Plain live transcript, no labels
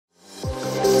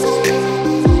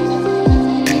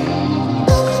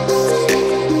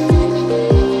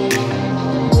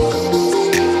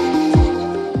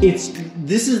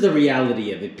this is the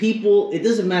reality of it. People, it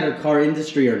doesn't matter car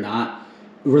industry or not,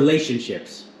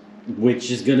 relationships,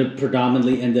 which is going to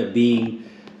predominantly end up being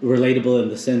relatable in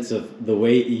the sense of the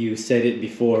way you said it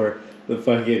before the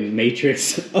fucking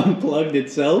Matrix unplugged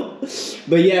itself.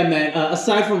 But yeah, man,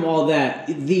 aside from all that,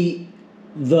 the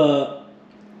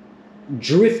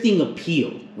drifting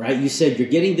appeal, right? You said you're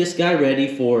getting this guy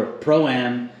ready for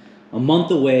Pro-Am a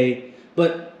month away,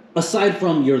 but aside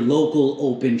from your local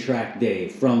open track day,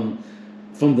 from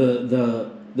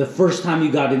the first time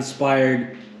you got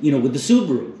inspired, you know, with the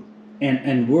Subaru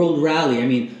and World Rally. I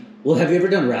mean, well, have you ever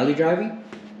done rally driving?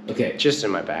 Okay. Just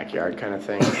in my backyard kind of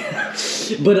thing.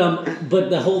 But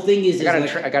the whole thing is...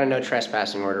 I got a no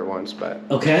trespassing order once, but...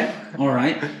 Okay, all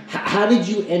right. How did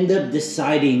you end up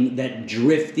deciding that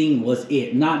drifting was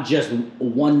it? Not just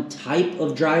one type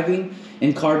of driving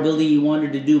and car building you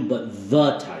wanted to do, but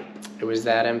the type. It was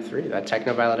that M3, that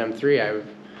Technoviolet M3.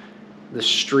 The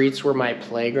streets were my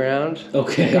playground.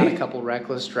 Okay. I got a couple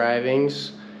reckless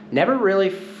drivings. Never really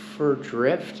for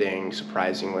drifting,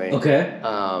 surprisingly. Okay.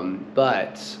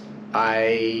 But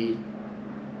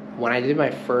when I did my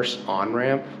first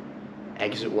on-ramp,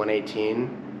 exit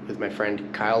 118, with my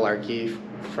friend Kyle Larkey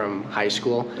from high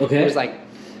school. Okay. It was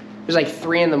like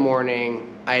 3 in the morning.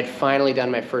 I had finally done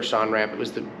my first on-ramp. It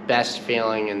was the best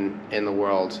feeling in the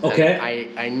world. Okay.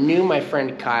 And I knew my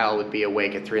friend Kyle would be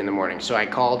awake at 3 in the morning. So I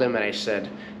called him and I said,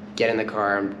 get in the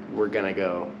car and we're going to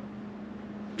go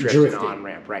drifting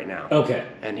on-ramp right now. Okay.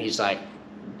 And he's like,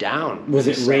 down. Was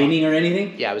it raining or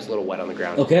anything? Yeah, it was a little wet on the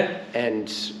ground. Okay.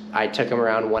 And I took him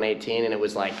around 118 and it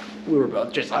was like, we were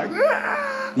both just like,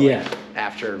 yeah.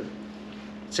 After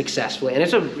successfully. And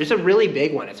it's a really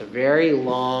big one. It's a very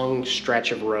long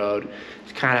stretch of road.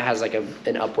 It kind of has like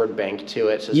an upward bank to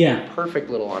it. So it's a perfect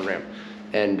little on-ramp.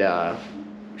 And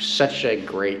such a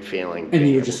great feeling. And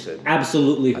you were just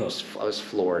absolutely hooked. I was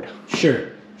floored. Sure.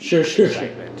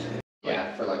 Excitement.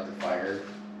 Yeah, for like the fire.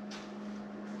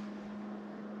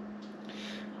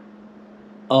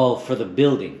 Oh, for the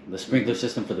building. The sprinkler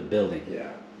system for the building.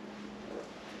 Yeah.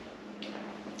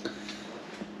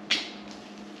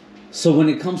 So when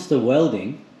it comes to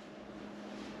welding,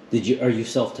 are you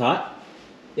self-taught?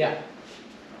 Yeah.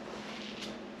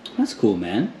 That's cool,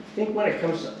 man. I think when it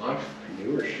comes to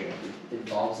entrepreneurship, it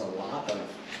involves a lot of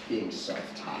being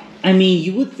self-taught. I mean,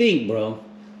 you would think, bro.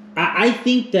 I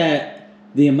think that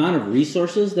the amount of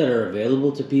resources that are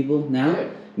available to people now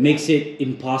makes it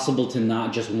impossible to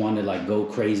not just want to like go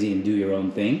crazy and do your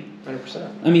own thing.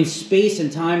 100%. I mean, space and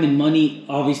time and money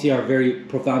obviously are very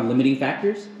profound limiting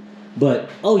factors. But,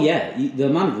 oh yeah, the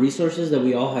amount of resources that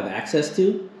we all have access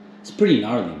to, it's pretty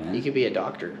gnarly, man. You could be a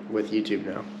doctor with YouTube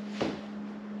now.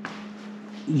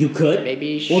 You could? Maybe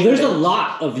you shouldn't. Well, there's a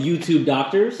lot of YouTube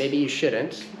doctors. Maybe you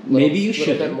shouldn't. Maybe you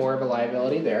shouldn't. A little bit more of a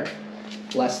liability there.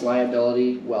 Less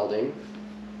liability welding.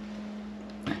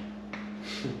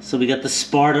 So we got the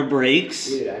Sparta brakes.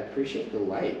 Dude, I appreciate the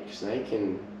light, because now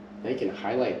you can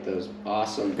highlight those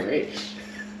awesome brakes.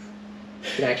 You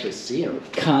can actually see them.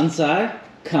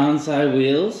 Kansai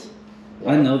wheels.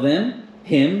 Yeah. I know them.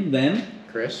 Them.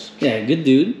 Chris. Yeah, good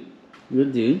dude.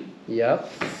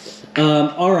 Yep.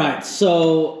 All right,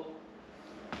 so...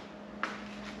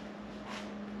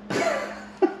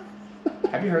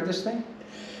 Have you heard this thing?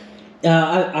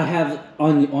 I have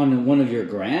on one of your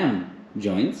Graham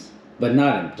joints, but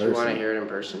not in person. Do you want to hear it in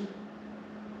person?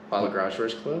 While the garage door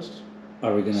is closed?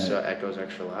 Are we gonna... So it echoes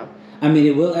extra loud? I mean,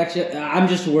 it will actually... I'm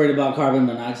just worried about carbon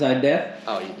monoxide death.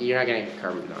 Oh, you're not going to get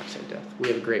carbon monoxide death. We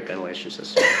have a great ventilation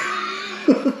system.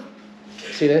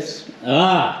 See this?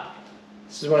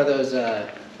 This is one of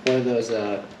those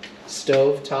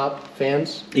stove top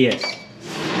fans. Yes.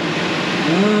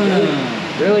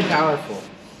 Really powerful.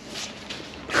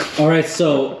 All right,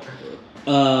 so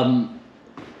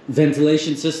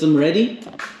ventilation system ready.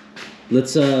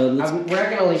 Let's. We're not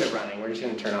gonna leave it running. We're just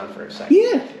gonna turn on for a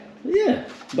second. Yeah.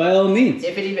 By all means.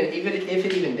 If it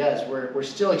even does, we're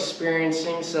still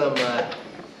experiencing some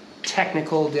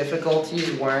technical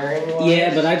difficulties wiring wise.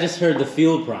 Yeah, but I just heard the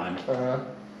fuel prime.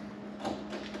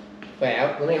 Wait,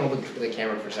 let me hold the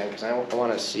camera for a second because I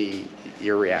want to see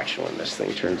your reaction when this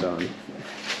thing turns on.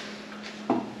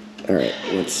 All right,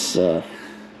 let's.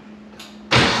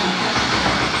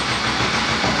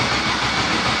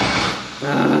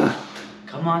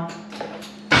 Come on.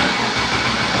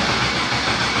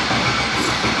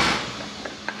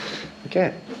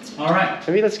 Okay. All right.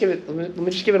 Maybe let's give it. Let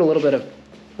me just give it a little bit of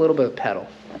pedal.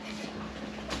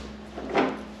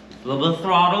 A little bit of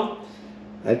throttle.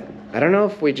 I don't know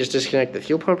if we just disconnect the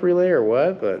fuel pump relay or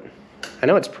what, but I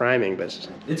know it's priming, but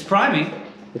it's priming.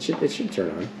 It should turn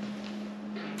on.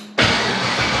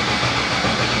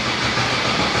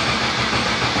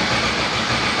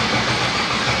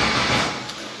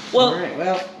 Well, all right,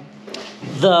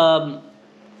 well,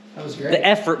 that was great. the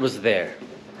effort was there,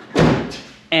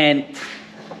 and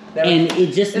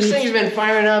it just this thing's been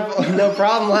firing up no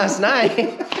problem last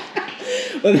night.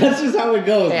 But that's just how it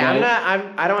goes. Hey,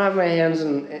 man. I don't have my hands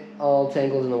all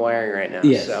tangled in the wiring right now.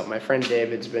 Yes. So my friend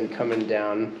David's been coming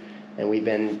down, and we've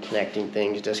been connecting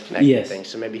things, disconnecting things.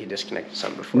 So maybe he disconnected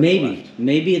something before.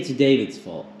 Maybe it's David's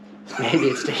fault. Maybe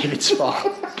it's David's fault.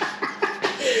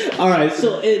 All right.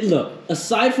 So look,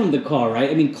 aside from the car, right?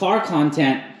 I mean, car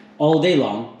content all day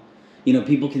long. You know,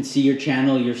 people can see your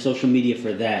channel, your social media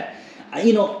for that.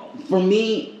 You know, for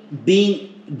me, being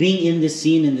in this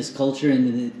scene, in this culture,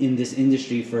 in this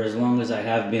industry for as long as I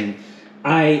have been,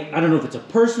 I don't know if it's a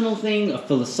personal thing, a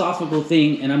philosophical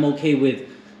thing, and I'm okay with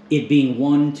it being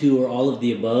one, two, or all of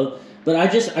the above. But I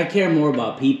care more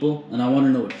about people, and I want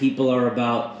to know what people are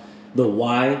about, the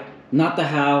why, not the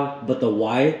how, but the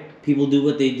why people do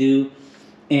what they do,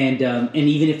 and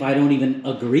even if I don't even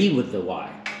agree with the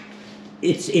why,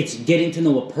 it's getting to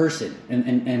know a person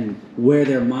and where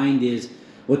their mind is,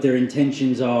 what their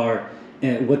intentions are.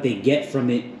 What they get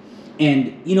from it.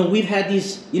 And, you know, we've had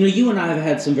these, you know, you and I have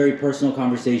had some very personal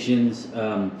conversations,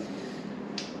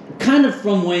 kind of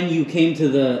from when you came to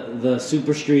the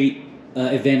Super Street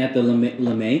event at the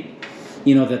LeMay,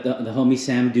 you know, that the homie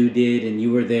Sam Doo did, and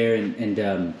you were there,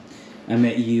 and I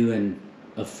met you and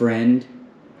a friend,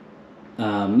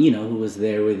 you know, who was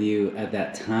there with you at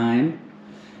that time.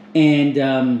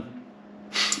 And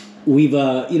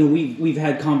we've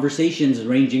had conversations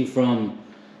ranging from,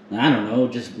 I don't know,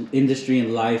 just industry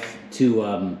and life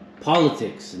to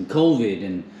politics and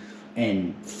COVID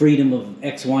and freedom of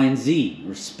X, Y, and Z,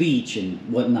 or speech and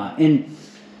whatnot. And,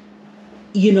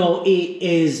 you know, it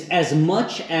is, as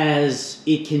much as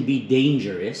it can be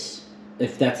dangerous,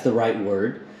 if that's the right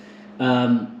word,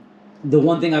 the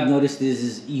one thing I've noticed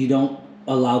is you don't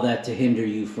allow that to hinder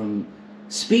you from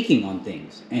speaking on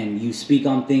things. And you speak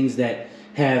on things that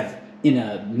have, in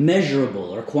a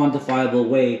measurable or quantifiable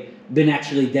way, been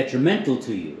actually detrimental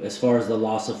to you, as far as the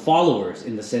loss of followers,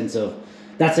 in the sense of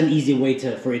that's an easy way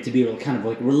for it to be kind of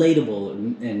like relatable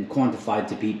and quantified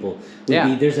to people.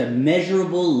 There's a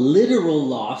measurable, literal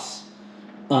loss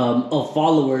of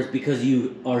followers because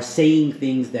you are saying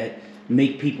things that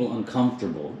make people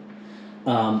uncomfortable.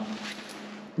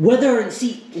 Whether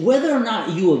or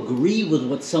not you agree with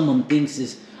what someone thinks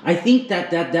is, I think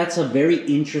that's a very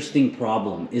interesting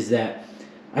problem. Is that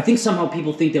I think somehow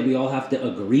people think that we all have to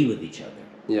agree with each other.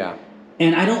 Yeah.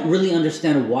 And I don't really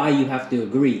understand why you have to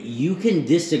agree. You can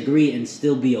disagree and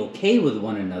still be okay with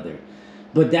one another.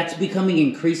 But that's becoming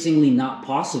increasingly not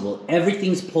possible.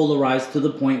 Everything's polarized to the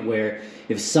point where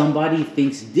if somebody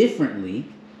thinks differently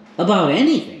about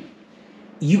anything,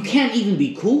 you can't even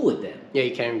be cool with them. Yeah,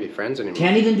 you can't even be friends anymore.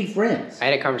 Can't even be friends. I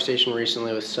had a conversation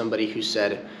recently with somebody who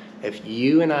said, if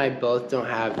you and I both don't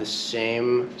have the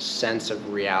same sense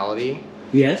of reality,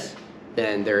 yes,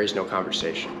 then there is no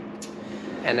conversation.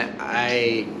 And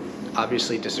I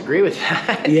obviously disagree with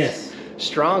that. Yes.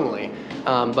 Strongly.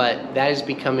 But that is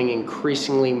becoming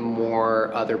increasingly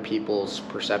more other people's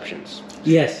perceptions.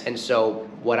 Yes. And so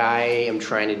what I am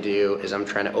trying to do is I'm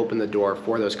trying to open the door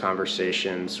for those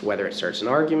conversations, whether it starts an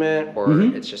argument or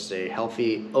it's just a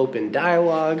healthy, open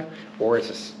dialogue, or if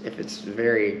it's a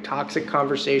very toxic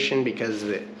conversation because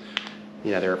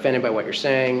they're offended by what you're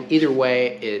saying. Either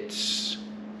way,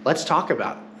 let's talk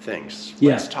about things.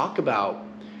 Let's talk about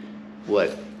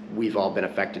what we've all been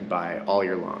affected by all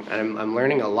year long. And I'm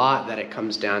learning a lot that it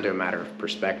comes down to a matter of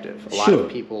perspective. A lot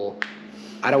of people,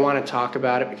 I don't want to talk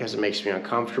about it because it makes me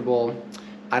uncomfortable.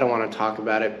 I don't want to talk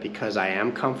about it because I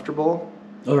am comfortable.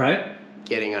 All right.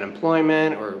 Getting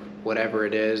unemployment or whatever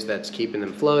it is that's keeping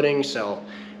them floating. So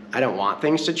I don't want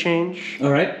things to change.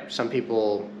 All right. Some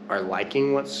people are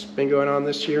liking what's been going on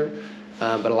this year.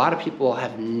 But a lot of people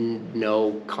have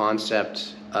no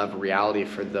concept of reality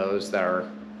for those that are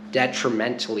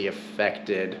detrimentally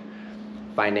affected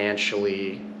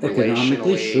financially,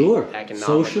 economically, economically,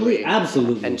 socially,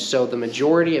 absolutely. And so the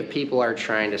majority of people are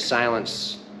trying to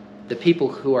silence the people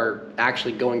who are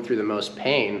actually going through the most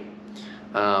pain.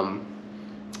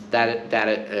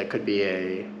 It could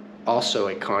be also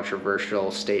a controversial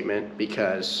statement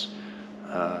because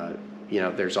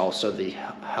there's also the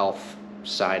health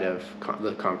side of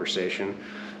the conversation,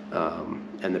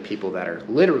 and the people that are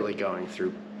literally going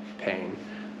through pain.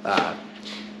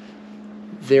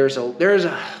 There's so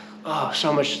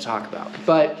much to talk about.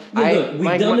 But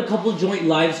we've done a couple joint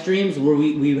live streams where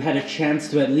we had a chance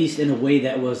to, at least in a way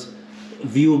that was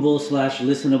viewable /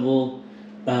 listenable,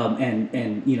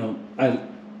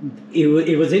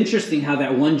 it was interesting how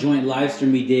that one joint live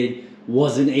stream we did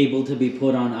wasn't able to be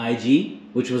put on IG,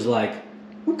 which was like,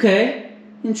 Okay,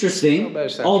 interesting.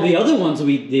 All the other ones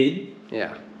we did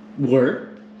were,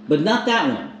 but not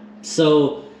that one.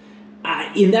 So,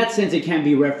 in that sense, it can't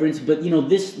be referenced. But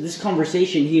this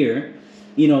conversation here,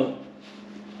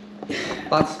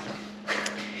 Lots.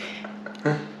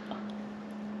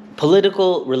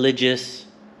 Political, religious,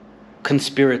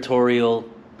 conspiratorial.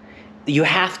 You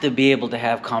have to be able to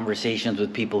have conversations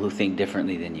with people who think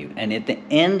differently than you. And at the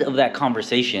end of that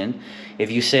conversation,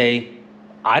 if you say,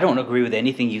 I don't agree with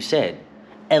anything you said,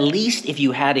 at least if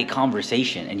you had a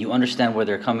conversation and you understand where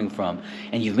they're coming from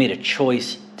and you've made a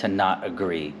choice to not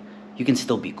agree, you can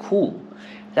still be cool.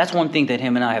 That's one thing that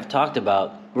him and I have talked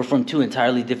about. We're from two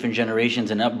entirely different generations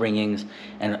and upbringings,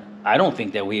 and I don't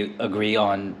think that we agree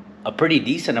on a pretty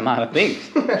decent amount of things,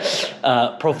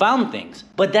 profound things.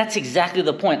 But that's exactly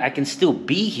the point. I can still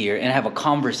be here and have a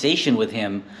conversation with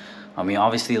him. I mean,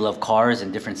 obviously I love cars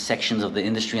and different sections of the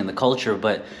industry and the culture,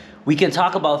 but we can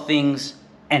talk about things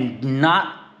and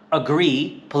not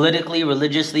agree politically,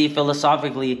 religiously,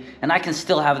 philosophically, and I can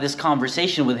still have this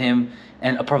conversation with him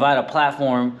and provide a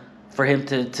platform for him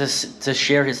to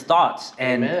share his thoughts.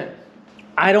 And Amen.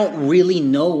 I don't really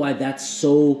know why that's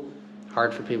so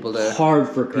hard for people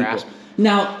to grasp.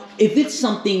 Now, if it's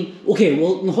something, okay,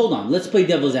 well, hold on. Let's play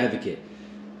devil's advocate.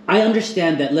 I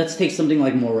understand that. Let's take something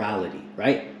like morality,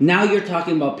 right? Now you're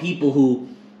talking about people who,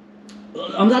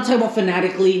 I'm not talking about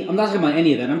fanatically. I'm not talking about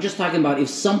any of that. I'm just talking about if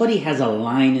somebody has a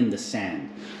line in the sand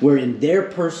where in their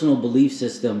personal belief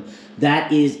system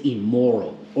that is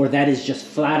immoral or that is just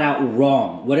flat out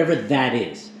wrong, whatever that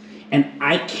is, and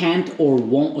I can't or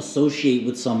won't associate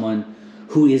with someone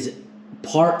who is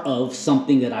part of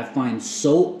something that I find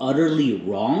so utterly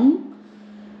wrong,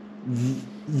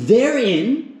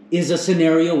 therein is a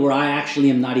scenario where I actually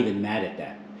am not even mad at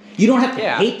that. You don't have to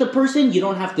hate the person. You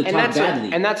don't have to talk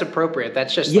badly. And that's appropriate.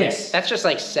 That's just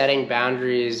like setting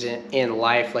boundaries in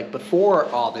life. Like before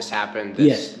all this happened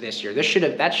this year,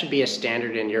 that should be a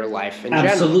standard in your life in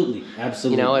general. Absolutely.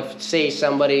 If say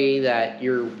somebody that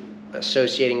you're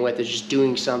associating with is just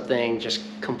doing something just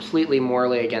completely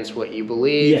morally against what you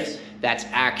believe. That's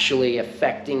actually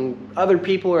affecting other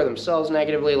people or themselves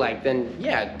negatively, then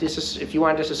if you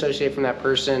want to disassociate from that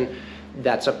person,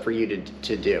 that's up for you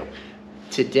to do.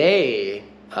 Today,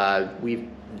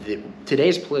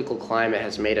 today's political climate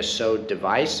has made us so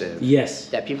divisive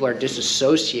that people are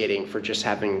disassociating for just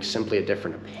having simply a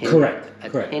different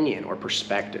opinion or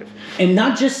perspective. And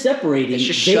not just separating,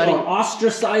 they are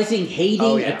ostracizing,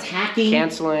 hating, attacking,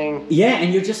 canceling. Yeah,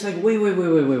 and you're just like,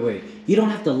 wait. You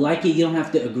don't have to like it, you don't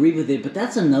have to agree with it, but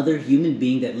that's another human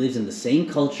being that lives in the same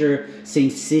culture, same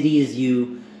city as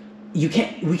you. We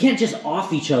can't just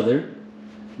off each other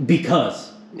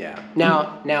because. Yeah.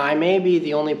 Now I may be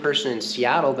the only person in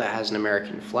Seattle that has an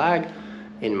American flag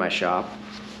in my shop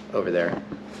over there.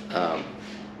 That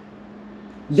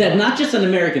not just an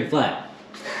American flag,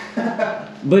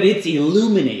 but it's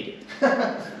illuminated.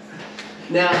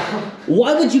 Now,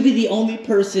 why would you be the only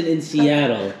person in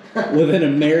Seattle with an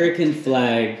American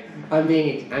flag? I'm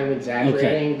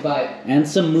exaggerating, but and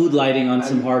some mood lighting on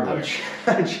some hardware.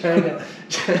 I'm trying to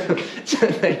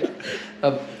make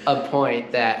a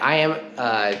point that I am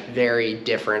very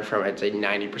different from, I'd say,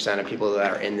 90% of people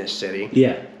that are in this city.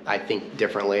 Yeah. I think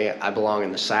differently. I belong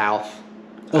in the South.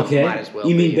 Okay. Might as well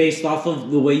you mean based off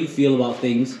of the way you feel about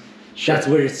things? Sure. That's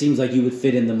where it seems like you would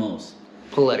fit in the most.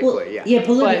 Politically, Yeah,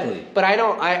 politically. But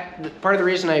part of the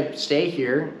reason I stay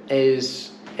here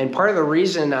is, and part of the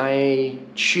reason I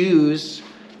choose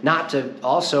not to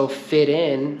also fit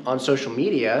in on social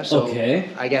media. So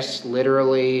I guess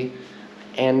literally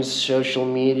and social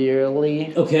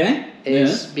medially.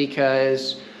 Is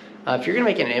because if you're gonna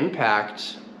make an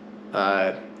impact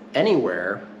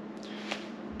anywhere,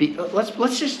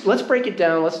 let's break it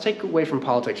down. Let's take away from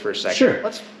politics for a second. Sure.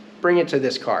 Let's bring it to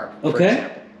this car. For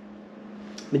example.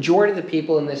 Majority of the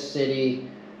people in this city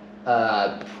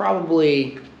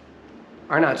probably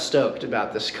are not stoked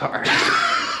about this car.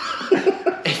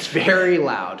 It's very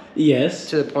loud. Yes.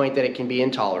 To the point that it can be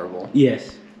intolerable.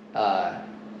 Yes.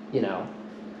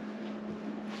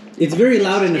 It's very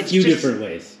loud in a few different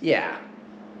ways. Yeah.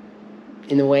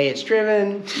 In the way it's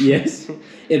driven. Yes.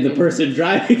 In the person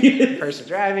driving it.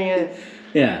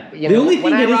 Yeah. The only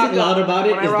thing that isn't loud about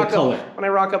it is the color. When I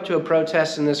rock up to a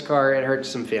protest in this car, it hurts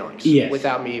some feelings. Yes.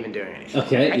 Without me even doing anything.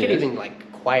 Okay. I could even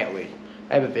quietly.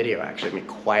 I have a video actually of me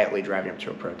quietly driving up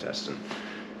to a protest and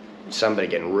somebody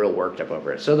getting real worked up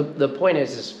over it. So the point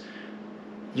is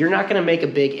you're not going to make a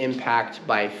big impact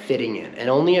by fitting in and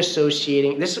only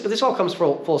associating. This all comes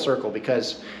full circle,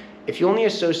 because if you only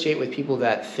associate with people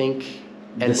that think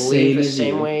and believe the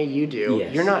same way you do,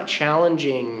 you're not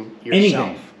challenging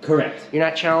yourself. Correct. You're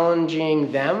not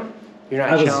challenging them. You're not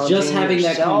challenging challenging I was just having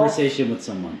yourself. that conversation with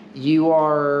someone. You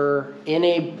are in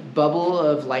a bubble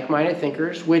of like-minded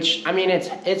thinkers, which, I mean,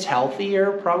 it's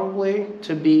healthier probably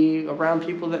to be around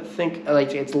people that think,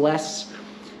 like, it's less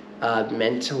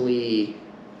mentally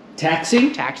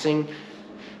taxing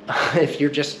if you're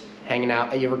just hanging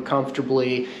out, you're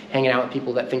comfortably hanging out with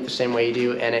people that think the same way you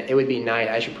do, and it would be nice.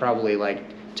 I should probably, like,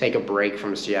 take a break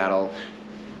from Seattle,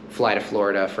 fly to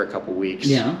Florida for a couple weeks,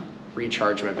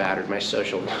 recharge my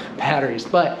social batteries.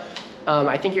 But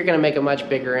I think you're going to make a much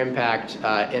bigger impact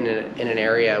in an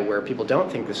area where people don't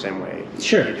think the same way.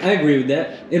 Sure, I agree with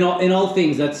that. In all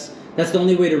things, that's the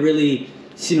only way to really,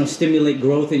 stimulate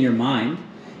growth in your mind.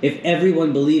 If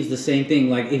everyone believes the same thing,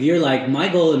 like if you're like, my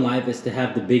goal in life is to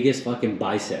have the biggest fucking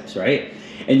biceps, right?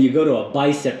 And you go to a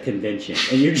bicep convention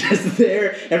and you're just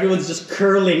there, everyone's just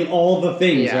curling all the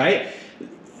things, right?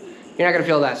 You're not going to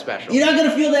feel that special. You're not going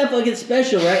to feel that fucking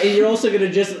special, right? And you're also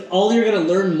going to all you're going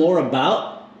to learn more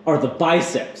about are the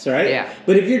biceps, right? Yeah.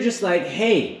 But if you're just like,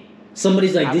 hey,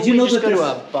 somebody's like, did you know that there's...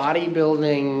 go to a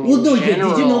bodybuilding Well, no, did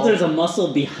you know there's a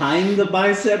muscle behind the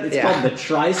bicep? It's called the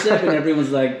tricep, and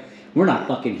everyone's like, we're not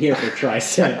fucking here for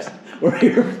triceps. We're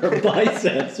here for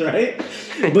biceps, right?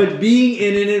 But being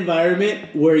in an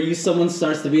environment where someone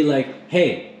starts to be like,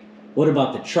 hey, what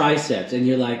about the triceps? And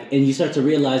you're like, and you start to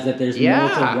realize that there's more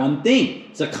to one thing.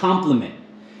 It's a compliment.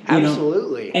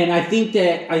 Absolutely. And I think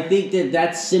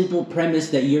that simple premise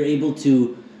that you're able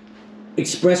to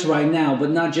express right now,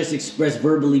 but not just express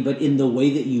verbally, but in the way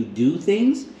that you do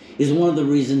things, is one of the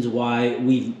reasons why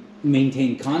we've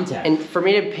maintained contact. And for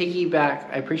me to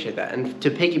piggyback, I appreciate that. And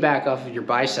to piggyback off of your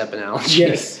bicep analogy,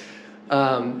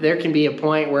 there can be a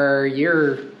point where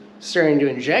you're starting to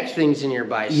inject things in your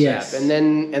bicep, and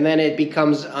then it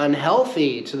becomes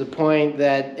unhealthy to the point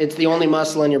that it's the only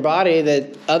muscle in your body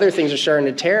that other things are starting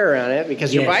to tear around it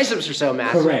because your biceps are so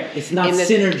massive. Correct. It's not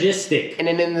synergistic. And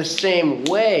in the same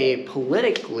way,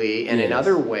 politically and in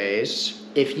other ways,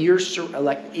 if you're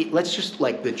like, let's just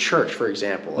like the church, for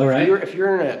example. If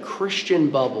you're in a Christian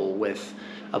bubble with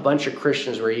a bunch of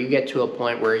Christians where you get to a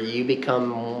point where you become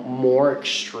more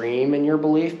extreme in your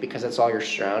belief because that's all you're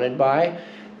surrounded by,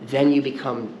 then you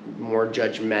become more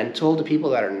judgmental to people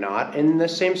that are not in the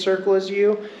same circle as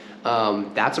you.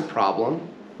 That's a problem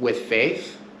with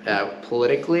faith.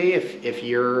 Politically, if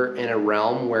you're in a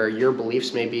realm where your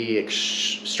beliefs may be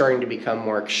starting to become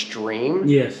more extreme,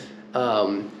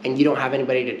 and you don't have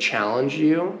anybody to challenge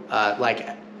you,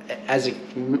 like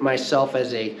myself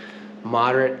as a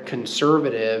moderate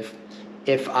conservative,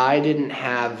 if I didn't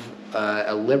have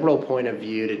a liberal point of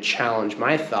view to challenge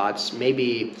my thoughts,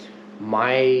 maybe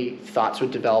my thoughts would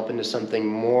develop into something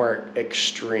more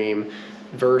extreme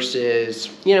versus,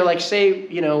 like say,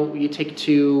 you take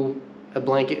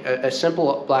a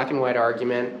simple black and white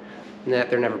argument, and that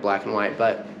they're never black and white,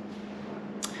 but,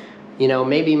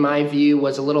 maybe my view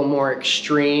was a little more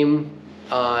extreme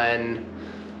on,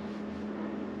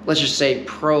 let's just say,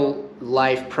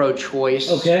 pro-life,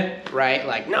 pro-choice. Okay. Right?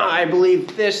 Like, no, I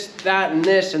believe this, that, and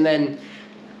this, and then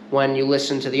when you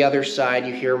listen to the other side,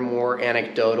 you hear more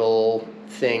anecdotal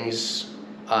things,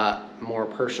 more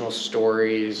personal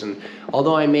stories. And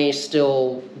although I may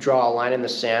still draw a line in the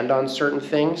sand on certain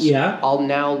things, I'll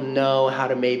now know how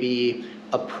to maybe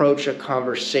approach a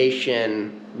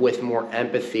conversation with more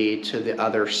empathy to the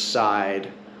other side.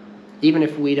 Even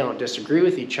if we don't disagree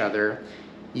with each other,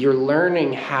 you're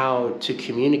learning how to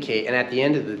communicate. And at the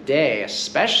end of the day,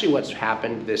 especially what's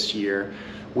happened this year,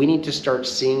 we need to start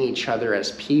seeing each other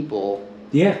as people.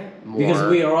 Yeah, because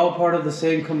we are all part of the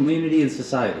same community and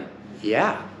society.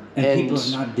 Yeah. And people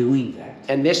are not doing that.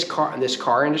 And this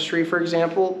car industry, for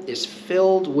example, is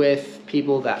filled with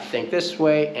people that think this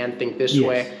way and think this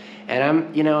way. And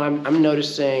I'm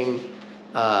noticing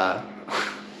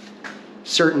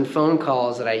certain phone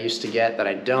calls that I used to get that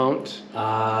I don't.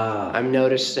 I'm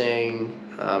noticing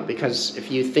because if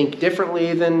you think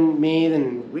differently than me,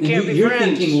 then we can't be friends. You're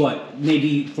thinking what?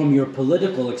 Maybe from your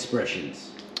political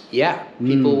expressions. Yeah,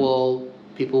 people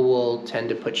will tend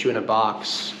to put you in a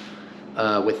box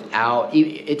without.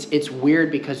 It's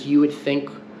weird because you would think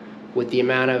with the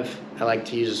amount of, I like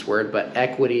to use this word, but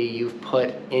equity you've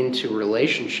put into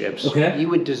relationships, you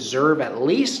would deserve at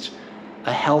least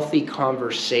a healthy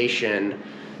conversation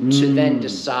to then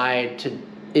decide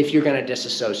if you're going to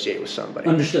disassociate with somebody.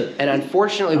 Understood. And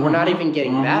unfortunately, we're not even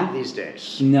getting that these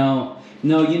days. No,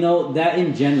 that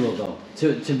in general, though.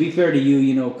 To be fair to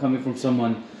you, coming from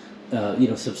someone,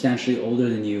 substantially older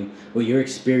than you, what you're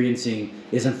experiencing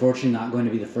is unfortunately not going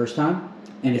to be the first time,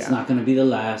 and it's not going to be the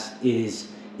last. It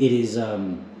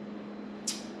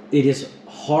is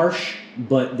harsh,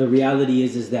 but the reality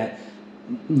is that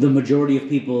the majority of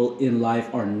people in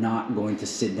life are not going to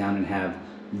sit down and have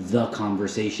the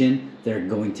conversation. They're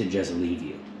going to just leave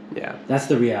you. Yeah. That's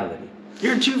the reality.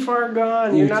 You're too far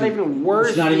gone. You're not even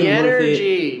worth the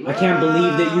energy. I can't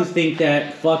believe that you think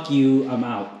that. Fuck you. I'm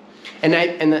out. And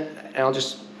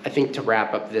I think to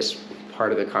wrap up this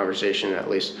part of the conversation at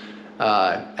least,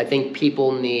 I think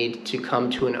people need to come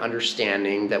to an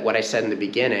understanding that what I said in the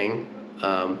beginning,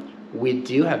 we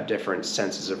do have different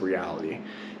senses of reality.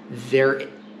 There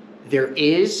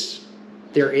is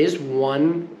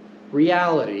one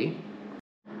reality.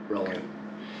 Rolling.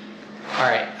 All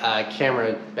right,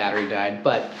 camera battery died,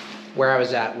 but where I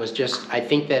was at was just, I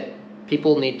think that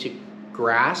people need to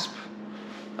grasp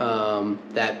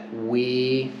that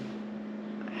we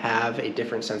have a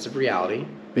different sense of reality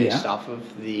based off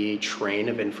of the train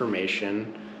of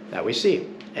information that we see.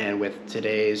 And with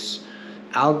today's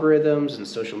algorithms and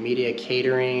social media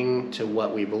catering to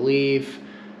what we believe,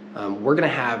 we're going to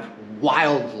have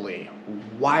wildly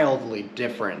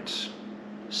different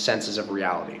senses of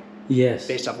reality. Yes.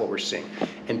 Based off what we're seeing.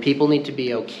 And people need to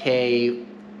be okay,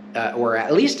 or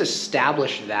at least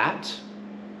establish that,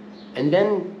 and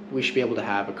then we should be able to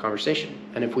have a conversation.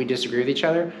 And if we disagree with each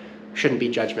other, shouldn't be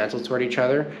judgmental toward each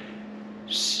other.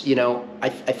 You know, I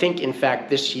think, in fact,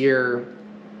 this year,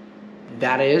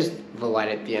 that is the light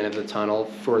at the end of the tunnel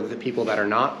for the people that are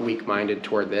not weak-minded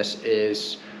toward this,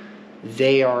 is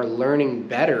they are learning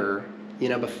better. You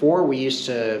know, before we used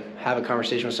to have a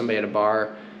conversation with somebody at a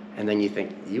bar, and then you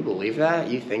think, you believe that?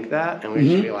 You think that? And we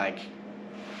should be like,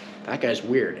 that guy's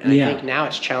weird. And I think now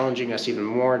it's challenging us even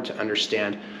more to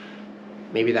understand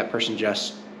maybe that person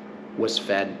just was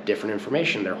fed different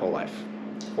information their whole life.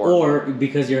 Or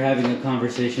because you're having a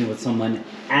conversation with someone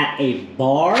at a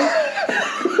bar,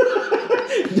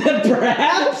 that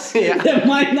perhaps that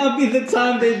might not be the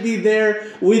time they'd be there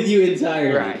with you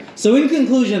entirely. Right. So in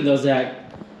conclusion though, Zach,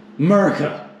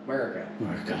 America.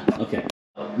 Okay.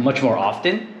 Much more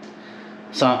often.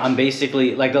 So I'm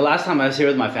basically, like the last time I was here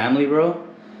with my family, bro.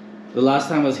 The last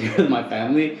time I was here with my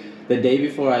family, the day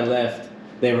before I left,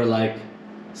 they were like,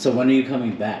 so when are you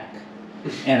coming back?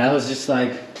 And I was just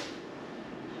like,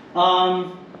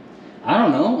 I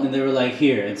don't know. And they were like,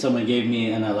 here. And someone gave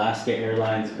me an Alaska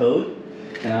Airlines code.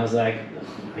 And I was like,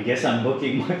 I guess I'm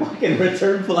booking my fucking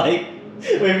return flight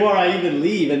before I even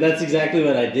leave. And that's exactly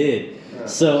what I did.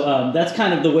 So that's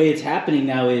kind of the way it's happening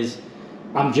now is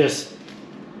I'm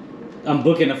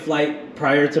booking a flight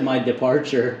prior to my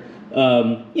departure, with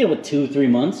 2-3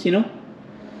 months,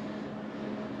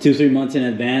 2-3 months in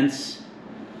advance.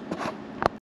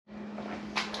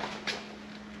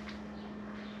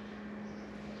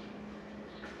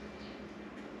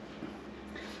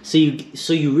 So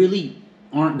you really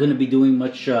aren't going to be doing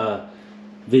much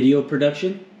video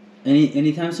production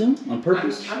anytime soon on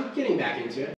purpose? I'm getting back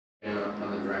into it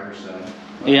on the driver's side.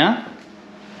 Yeah?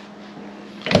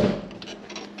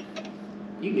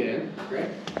 You get in, great.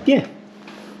 Yeah.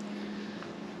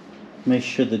 Make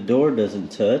sure the door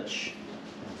doesn't touch.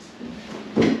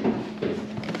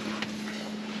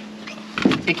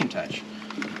 It can touch.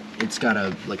 It's got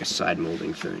a side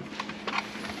molding thing.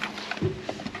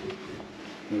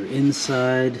 We're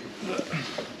inside.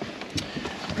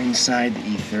 Inside the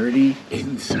E30.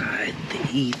 Inside the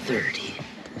E30.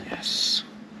 Yes.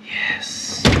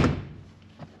 Yes.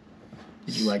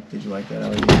 Did you like that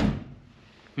LED?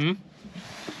 Hmm?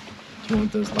 Do you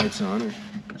want those lights on, or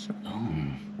Oh,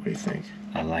 what do you think?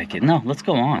 I like it. No, let's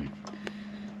go on.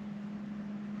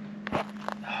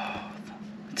 Oh,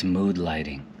 it's mood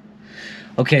lighting.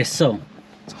 Okay, so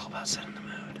It's all about setting the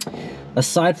mood.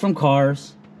 aside from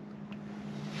cars,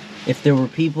 if there were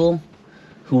people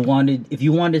if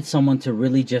you wanted someone to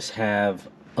really just have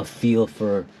a feel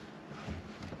for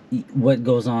what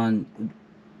goes on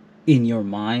in your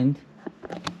mind,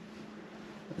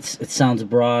 it sounds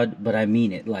broad, but I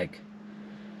mean it. Like,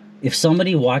 if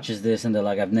somebody watches this and they're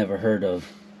like, I've never heard of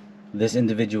this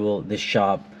individual, this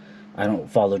shop, I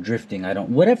don't follow drifting, I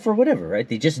don't, whatever, right?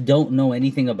 They just don't know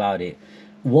anything about it.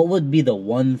 What would be the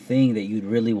one thing that you'd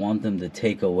really want them to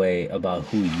take away about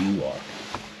who you are?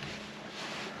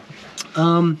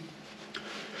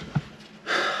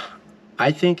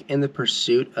 I think in the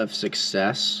pursuit of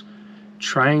success,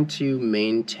 trying to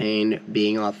maintain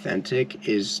being authentic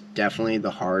is definitely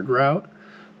the hard route,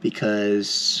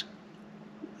 because,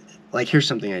 here's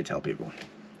something I tell people.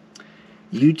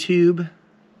 YouTube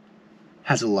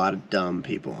has a lot of dumb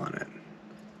people on it.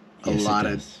 Yes, a lot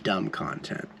it of does. dumb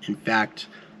content. In fact,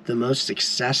 the most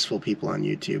successful people on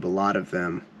YouTube, a lot of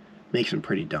them make some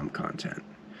pretty dumb content.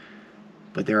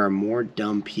 But there are more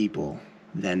dumb people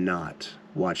than not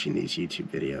watching these YouTube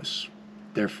videos.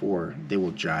 Therefore, they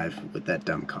will jive with that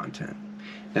dumb content.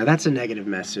 Now that's a negative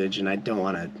message, and I don't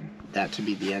want that to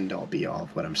be the end-all be-all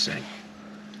of what I'm saying.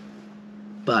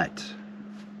 But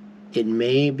it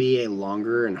may be a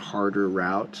longer and harder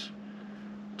route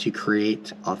to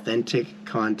create authentic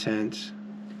content,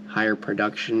 higher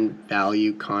production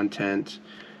value content,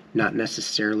 not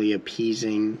necessarily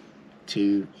appeasing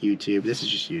to YouTube. This is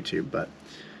just YouTube, but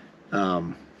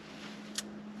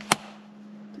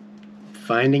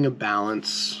finding a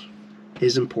balance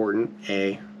is important.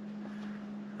 A.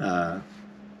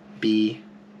 B.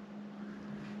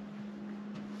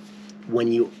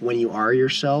 When you are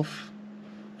yourself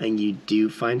and you do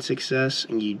find success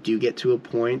and you do get to a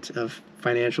point of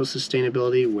financial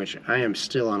sustainability, which I am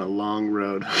still on a long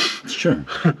road sure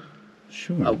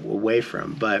away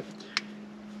from, but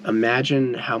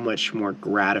imagine how much more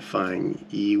gratifying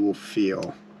you will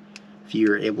feel if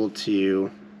you're able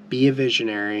to be a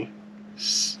visionary,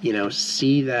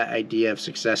 see that idea of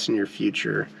success in your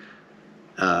future,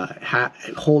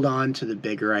 hold on to the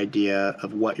bigger idea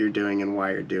of what you're doing and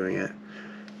why you're doing it,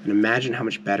 and imagine how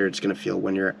much better it's going to feel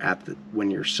when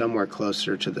you're somewhere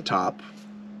closer to the top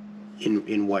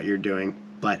in what you're doing,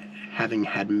 but having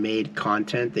had made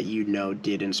content that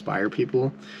did inspire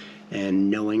people,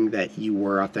 and knowing that you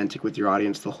were authentic with your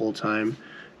audience the whole time,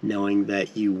 knowing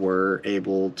that you were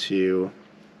able to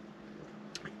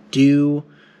do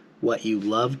what you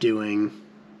love doing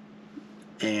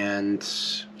and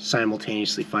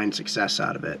simultaneously find success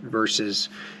out of it, versus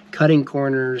cutting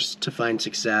corners to find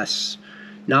success,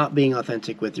 not being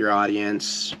authentic with your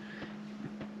audience,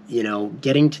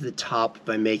 getting to the top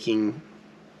by making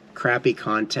crappy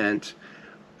content.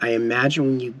 I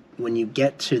imagine when you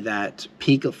get to that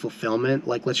peak of fulfillment,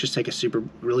 like let's just take a Super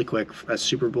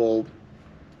Bowl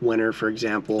winner, for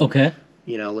example. Okay.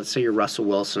 Let's say you're Russell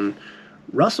Wilson.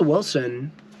 Russell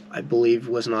Wilson, I believe,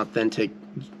 was an authentic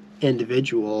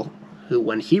individual who,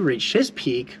 when he reached his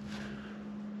peak,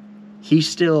 he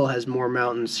still has more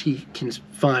mountains he can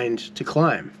find to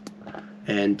climb,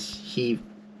 and he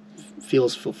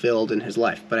feels fulfilled in his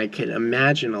life. But I can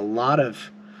imagine a lot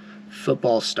of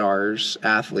football stars,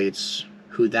 athletes,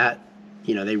 who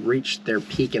they reached their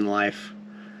peak in life,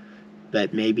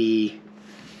 but maybe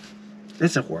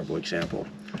that's a horrible example.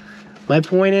 My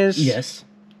point is, yes,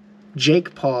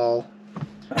 Jake Paul.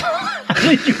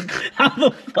 How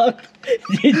the fuck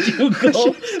did you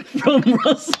go from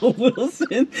Russell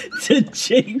Wilson to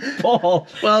Jake Paul?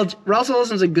 Well, Russell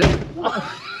Wilson's a good...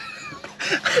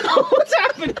 What's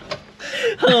happening?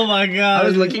 Oh my god. I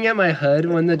was looking at my hood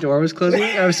when the door was closing.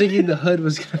 I was thinking the hood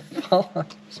was going to fall on.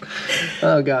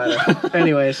 Oh god.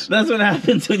 Anyways. That's what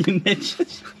happens when you mention...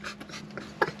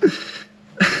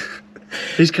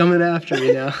 He's coming after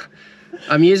me now.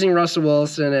 I'm using Russell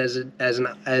Wilson as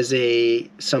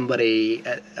somebody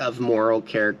of moral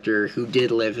character who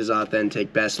did live his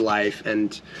authentic best life,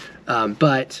 and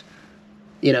but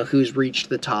who's reached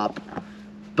the top.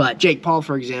 But Jake Paul,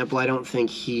 for example, I don't think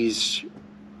he's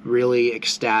really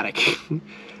ecstatic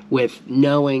with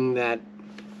knowing that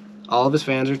all of his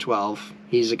fans are 12.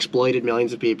 He's exploited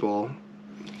millions of people,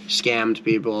 scammed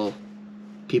people.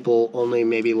 People only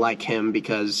maybe like him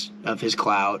because of his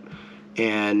clout.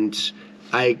 And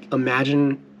I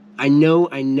imagine, I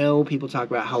know people talk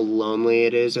about how lonely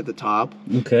it is at the top.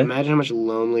 Okay. Imagine how much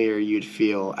lonelier you'd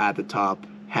feel at the top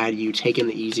had you taken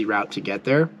the easy route to get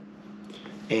there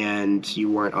and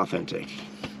you weren't authentic.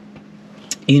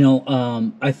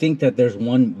 I think that there's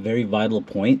one very vital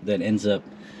point that ends up,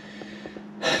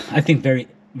 I think, very,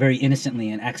 very innocently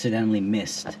and accidentally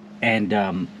missed.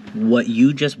 And what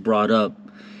you just brought up,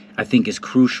 I think, is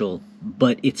crucial,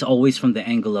 but it's always from the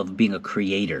angle of being a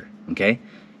creator, okay?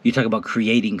 You talk about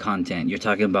creating content. You're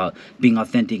talking about being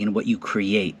authentic in what you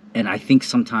create. And I think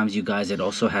sometimes, you guys, it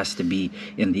also has to be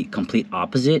in the complete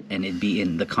opposite, and it be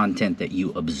in the content that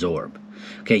you absorb.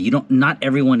 Okay, not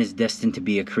everyone is destined to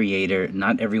be a creator.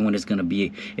 Not everyone is going to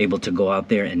be able to go out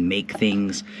there and make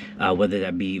things, whether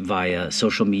that be via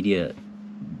social media,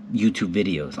 YouTube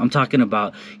videos. I'm talking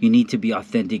about you need to be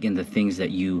authentic in the things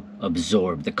that you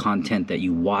absorb, the content that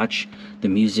you watch, the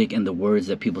music and the words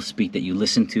that people speak that you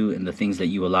listen to, and the things that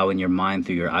you allow in your mind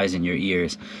through your eyes and your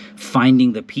ears.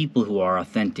 Finding the people who are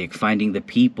authentic, finding the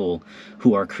people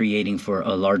who are creating for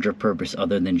a larger purpose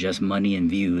other than just money and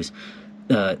views.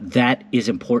 That is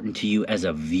important to you as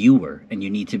a viewer, and you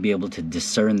need to be able to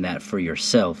discern that for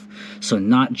yourself. So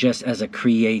not just as a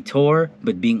creator,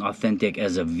 but being authentic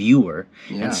as a viewer,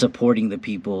 and supporting the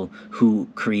people who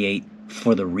create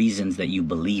for the reasons that you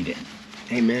believe in.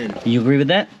 Amen. You agree with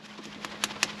that?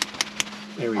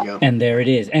 There we go. And there it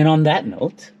is. And on that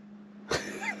note,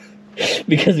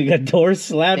 because we got doors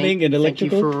slamming and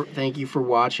electrical. Thank you for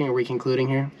watching. Are we concluding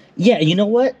here? Yeah, you know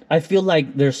what? I feel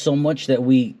like there's so much that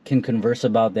we can converse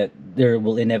about that there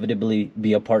will inevitably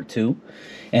be a part 2.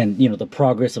 And, you know, the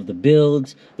progress of the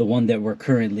builds, the one that we're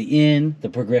currently in, the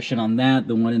progression on that,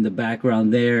 the one in the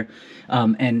background there.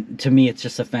 And to me, it's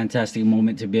just a fantastic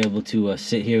moment to be able to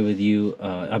sit here with you.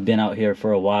 I've been out here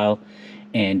for a while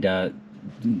and,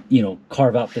 you know,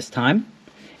 carve out this time.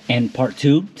 And part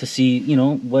 2 to see, you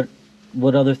know,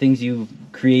 what other things you've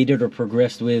created or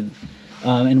progressed with.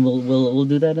 And we'll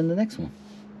do that in the next one.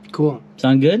 Cool.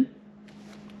 Sound good?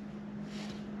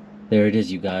 There it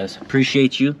is, you guys.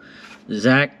 Appreciate you,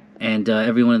 Zach, and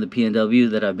everyone in the PNW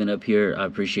that I've been up here. I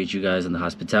appreciate you guys and the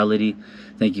hospitality.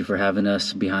 Thank you for having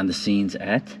us behind the scenes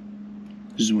at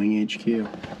Zwing HQ.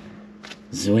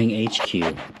 Zwing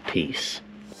HQ. Peace.